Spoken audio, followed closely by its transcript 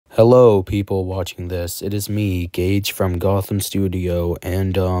Hello, people watching this. It is me, Gage from Gotham Studio,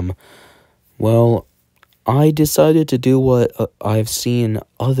 and, well, I decided to do what I've seen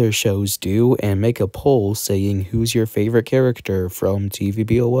other shows do and make a poll saying who's your favorite character from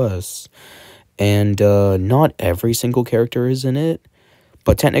TVBOS. And, not every single character is in it,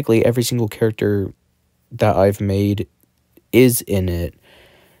 but technically every single character that I've made is in it.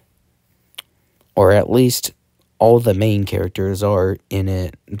 Or at least all the main characters are in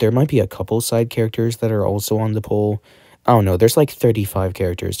it. There might be a couple side characters that are also on the poll. I don't know, there's like 35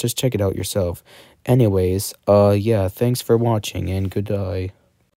 characters. Just check it out yourself. Anyways, yeah, thanks for watching and goodbye.